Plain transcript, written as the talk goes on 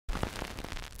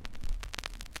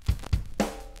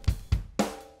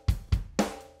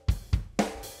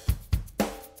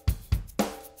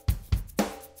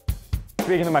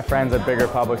speaking to my friends at bigger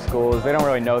public schools, they don't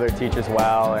really know their teachers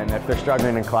well, and if they're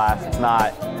struggling in class, it's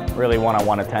not really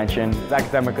one-on-one attention.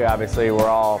 Academically, obviously, we're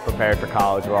all prepared for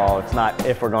college. It's not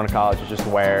if we're going to college, it's just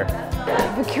where.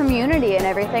 The community and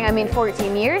everything, I mean,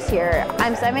 14 years here.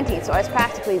 I'm 17, so I was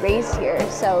practically raised here,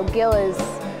 so Gill is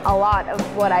a lot of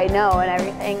what I know and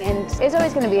everything, and it's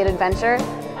always going to be an adventure.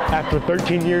 After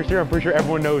 13 years here, I'm pretty sure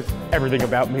everyone knows everything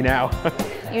about me now.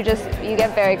 You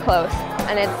get very close,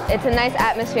 and it's a nice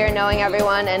atmosphere knowing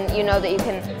everyone, and you know that you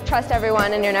can trust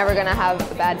everyone and you're never going to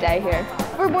have a bad day here.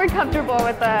 We're more comfortable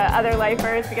with the other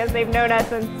lifers because they've known us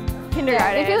since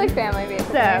kindergarten. Yeah, they feel like family,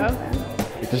 basically.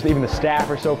 So. Just even the staff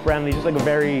are so friendly, just like a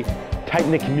very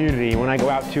tight-knit community. When I go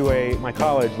out to my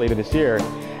college later this year,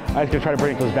 I'm just going to try to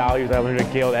bring those values that I learned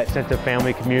at Gill, that sense of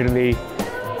family, community.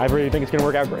 I really think it's going to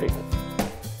work out great.